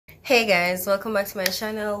Hey guys, welcome back to my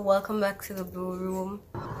channel. Welcome back to the Blue Room.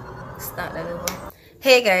 Start that over.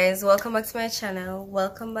 Hey guys, welcome back to my channel.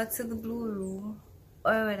 Welcome back to the Blue Room.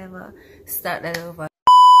 Or whatever. Start that over.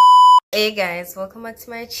 Hey guys, welcome back to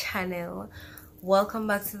my channel. Welcome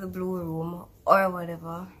back to the Blue Room. Or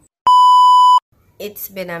whatever. It's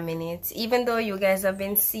been a minute. Even though you guys have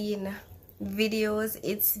been seeing videos,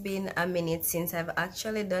 it's been a minute since I've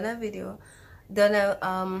actually done a video. Done a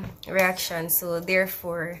reaction, so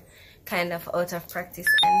therefore kind of out of practice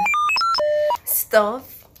and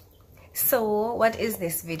stuff. So what is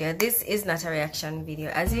this video? This is not a reaction video.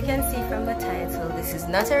 As you can see from the title, this is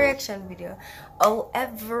not a reaction video.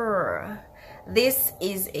 However, this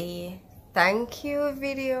is a thank you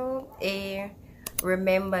video, a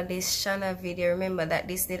remember this channel video, remember that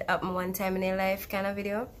this did happen one time in your life kind of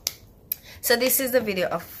video. So this is the video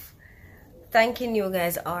of thanking you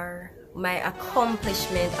guys or my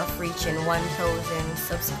accomplishment of reaching 1,000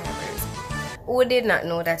 subscribers. Who did not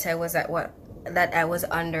know that I was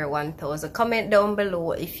under 1,000? Comment down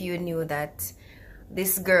below if you knew that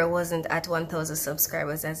this girl wasn't at 1,000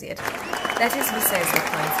 subscribers as yet. That is besides the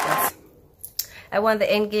point, but I want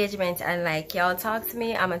the engagement and like y'all talk to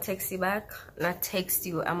me, I'ma text you back. Not text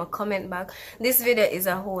you, I'ma comment back. This video is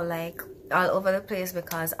a whole like all over the place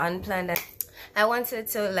because unplanned. I wanted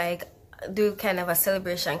to like do kind of a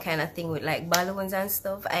celebration kind of thing with like balloons and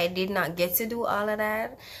stuff. I did not get to do all of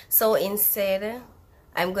that, so instead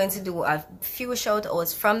I'm going to do a few shout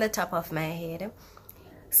outs from the top of my head.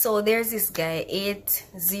 So there's this guy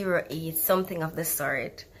 808 something of the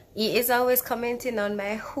sort. He is always commenting on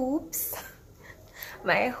my hoops.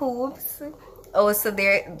 My hoops. Also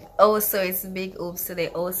it's big oops today,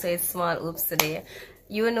 also it's small oops today.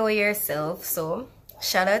 You know yourself. So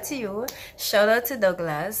shout out to you, shout out to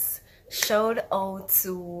Douglas, shout out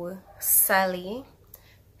to Sally,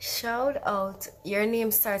 shout out, your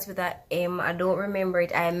name starts with a M, I don't remember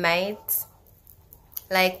it. I might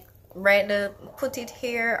like put it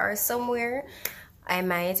here or somewhere. I'm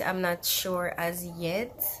not sure as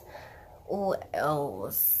yet. Who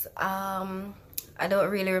else? I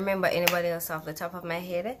don't really remember anybody else off the top of my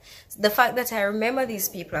head. The fact that I remember these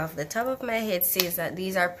people off the top of my head says that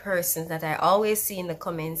these are persons that I always see in the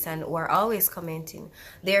comments and who are always commenting.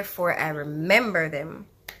 Therefore, I remember them.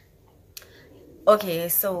 Okay,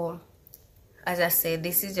 so as I said,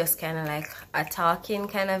 this is just kind of like a talking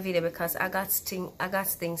kind of video because I got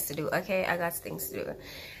things to do. Okay, I got things to do.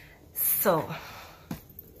 So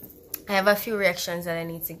I have a few reactions that I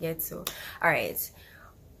need to get to. All right.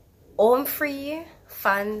 Home free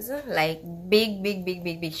fans, like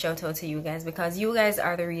big shout out to you guys because you guys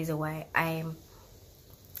are the reason why I'm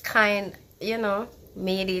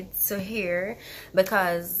made it to here,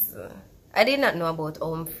 because I did not know about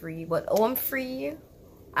home free, but home free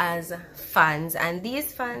as fans, and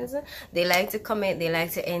these fans, they like to comment, they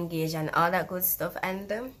like to engage and all that good stuff,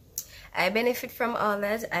 and I benefit from all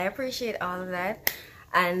that. I appreciate all of that.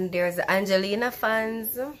 And there's Angelina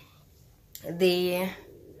fans, they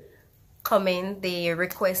comment, they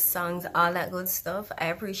request songs, all that good stuff. I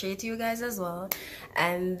appreciate you guys as well.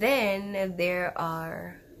 And then there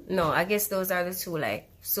are, no, I guess those are the two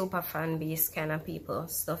like super fan base kind of people,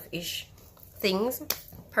 stuff-ish things,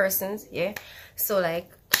 persons, yeah. So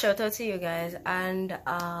like shout out to you guys. And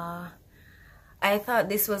I thought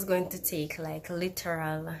this was going to take like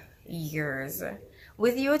literal years.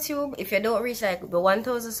 With YouTube, if you don't reach like the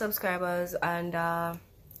 1,000 subscribers and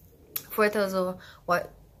 4,000 watch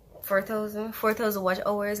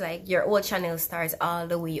hours, like your whole channel starts all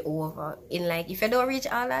the way over in like, if you don't reach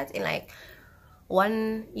all that in like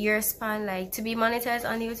 1 year span, like to be monetized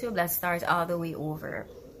on YouTube, that starts all the way over.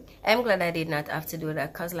 I'm glad I did not have to do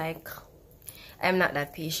that because like I'm not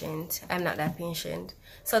that patient.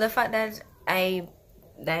 So the fact that I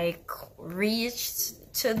like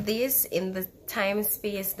reached to this in the time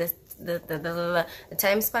space, the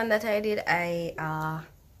time span that I did,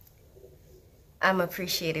 I'm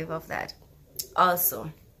appreciative of that.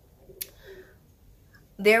 Also,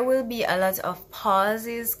 there will be a lot of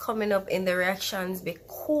pauses coming up in the reactions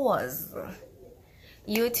because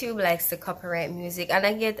YouTube likes to copyright music, and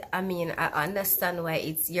I understand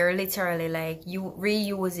why. You're literally like you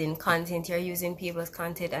reusing content, you're using people's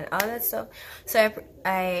content and all that stuff. So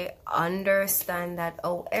I understand that.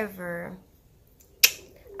 However,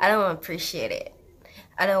 I don't appreciate it.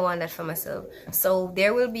 I don't want that for myself. So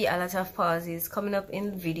there will be a lot of pauses coming up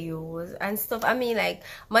in videos and stuff. I mean, like,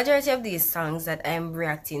 majority of these songs that I'm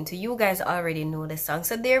reacting to, you guys already know the song.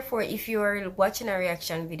 So therefore, if you're watching a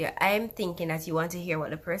reaction video, I'm thinking that you want to hear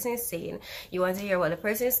what the person is saying. You want to hear what the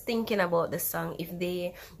person is thinking about the song. If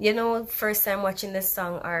they, you know, first time watching the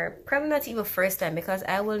song, or probably not even first time, because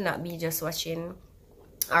I will not be just watching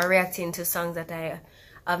or reacting to songs that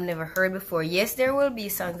I've never heard before. Yes, there will be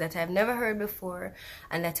songs that I've never heard before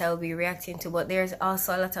and that I'll be reacting to, but there's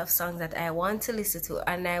also a lot of songs that I want to listen to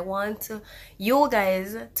and I want you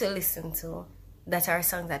guys to listen to, that are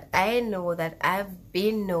songs that I know, that I've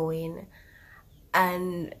been knowing,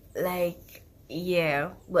 and like,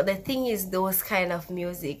 yeah. But the thing is, those kind of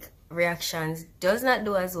music reactions does not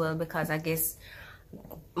do as well, because I guess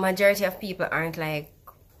majority of people aren't like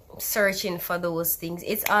searching for those things.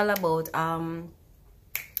 It's all about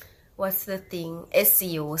what's the thing,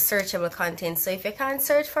 SEO, searchable content. So if you can't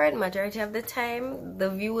search for it, majority of the time the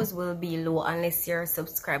views will be low unless your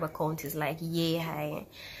subscriber count is like yay high,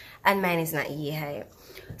 and mine is not yay high.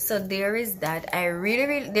 So there is that. I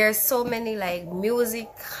really there's so many like music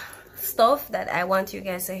stuff that I want you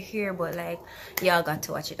guys to hear, but like, y'all got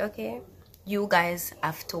to watch it, okay? You guys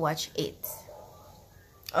have to watch it,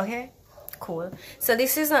 okay? Cool. So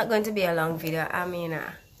this is not going to be a long video. I mean,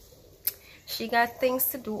 she got things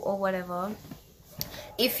to do or whatever.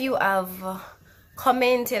 If you have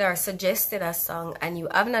commented or suggested a song and you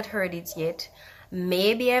have not heard it yet,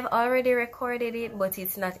 maybe I've already recorded it but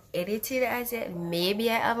it's not edited as yet. Maybe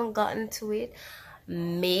I haven't gotten to it.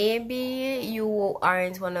 Maybe you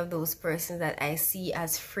aren't one of those persons that I see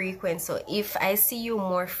as frequent. So if I see you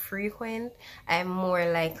more frequent, I'm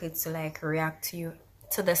more likely to like react to you,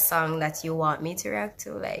 to the song that you want me to react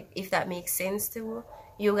to, like, if that makes sense to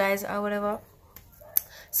you guys or whatever.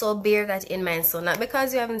 So bear that in mind. So not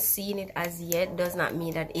because you haven't seen it as yet does not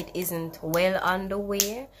mean that it isn't well on the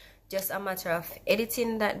way. Just a matter of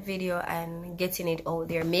editing that video and getting it out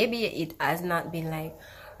there. Maybe it has not been like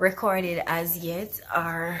recorded as yet,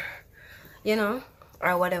 or you know,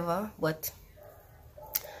 or whatever, but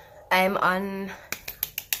I'm on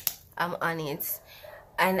it.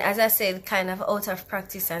 And as I said, kind of out of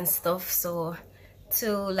practice and stuff, so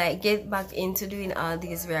to like get back into doing all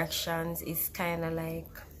these reactions is kind of like,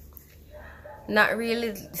 not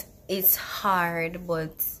really, it's hard,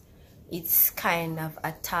 but it's kind of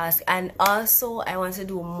a task. And also I want to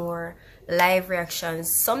do more live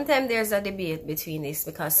reactions. Sometimes there's a debate between this,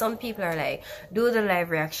 because some people are like, do the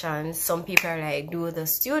live reactions, some people are like, do the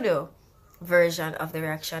studio version of the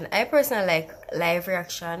reaction. I personally like live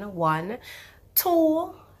reaction, 1.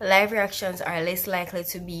 2, live reactions are less likely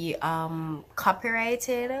to be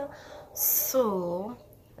copyrighted, so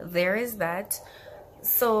there is that.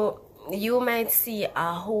 So you might see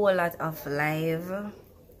a whole lot of live,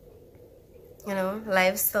 you know,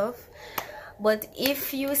 live stuff. But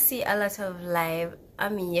if you see a lot of live, I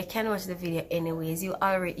mean, you can watch the video anyways.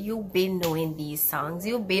 You've been knowing these songs,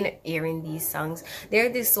 you've been hearing these songs.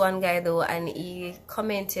 There's this one guy though, and he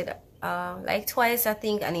commented like twice I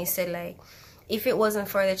think, and he said like, if it wasn't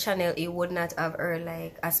for the channel, he would not have heard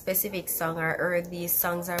like a specific song or heard these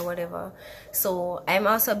songs or whatever. So I'm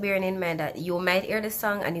also bearing in mind that you might hear the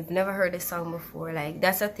song and you've never heard the song before. Like,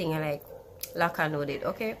 that's a thing I like lock and load it.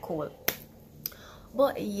 Okay, cool.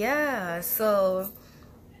 But yeah, so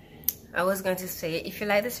I was going to say, if you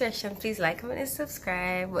like this reaction, please like, comment, and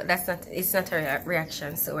subscribe. But that's not, it's not a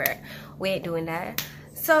reaction, so we ain't doing that.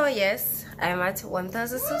 So yes, I'm at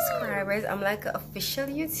 1,000 subscribers. I'm like an official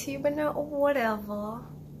YouTuber now or whatever.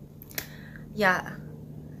 Yeah,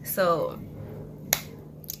 so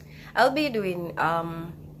I'll be doing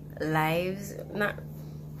lives, not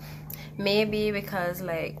maybe, because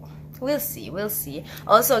like, we'll see.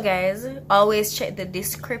 Also guys, always check the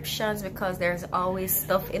descriptions, because there's always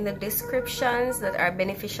stuff in the descriptions that are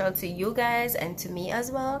beneficial to you guys and to me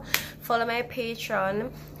as well. Follow my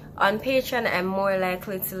Patreon. On Patreon, I'm more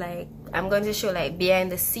likely to like, I'm going to show like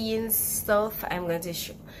behind the scenes stuff. I'm going to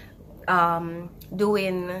show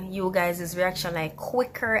doing you guys' reaction like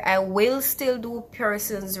quicker. I will still do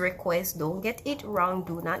person's request, don't get it wrong,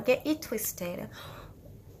 do not get it twisted.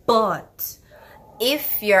 But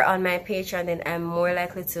if you're on my Patreon, then I'm more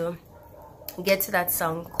likely to get to that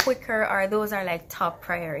song quicker, or those are like top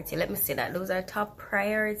priority. Let me say that those are top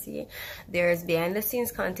priority. There's behind the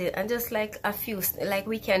scenes content and just like a few, like,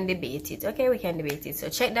 we can debate it. Okay, we can debate it. So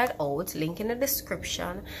check that out, link in the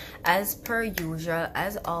description as per usual,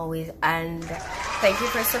 as always. And thank you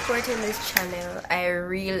for supporting this channel. I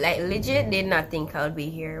really, like, legit did not think I'll be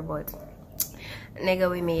here, but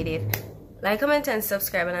nigga, we made it. Like, comment, and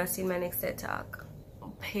subscribe, and I'll see you in my next TED Talk.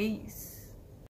 Peace.